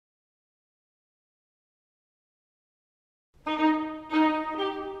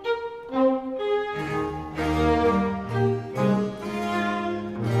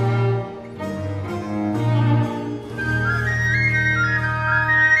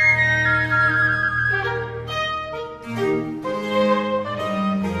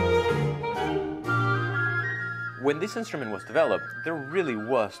this instrument was developed, there really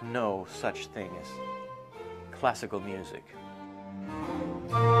was no such thing as classical music.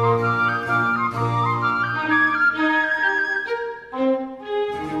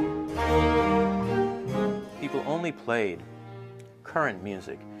 People only played current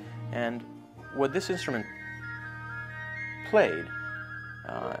music, and what this instrument played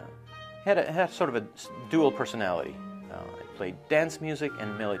had sort of a dual personality. It played dance music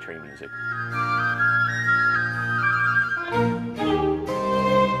and military music.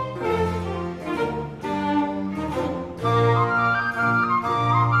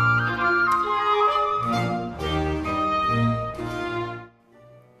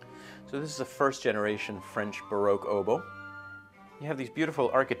 So this is a first-generation French Baroque oboe. You have these beautiful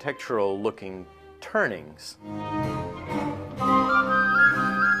architectural-looking turnings.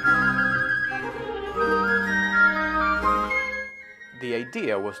 The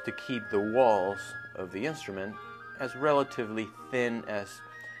idea was to keep the walls of the instrument as relatively thin as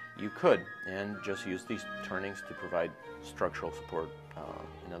you could, and just use these turnings to provide structural support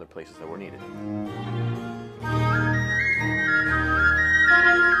in other places that were needed.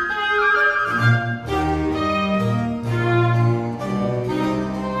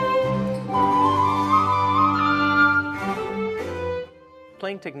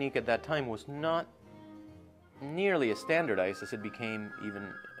 Playing technique at that time was not nearly as standardized as it became even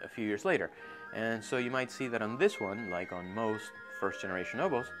a few years later. And so you might see that on this one, like on most first-generation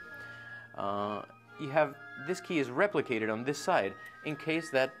oboes, you have this key is replicated on this side in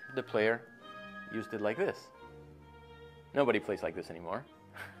case that the player used it like this. Nobody plays like this anymore.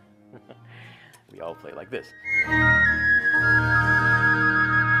 We all play like this.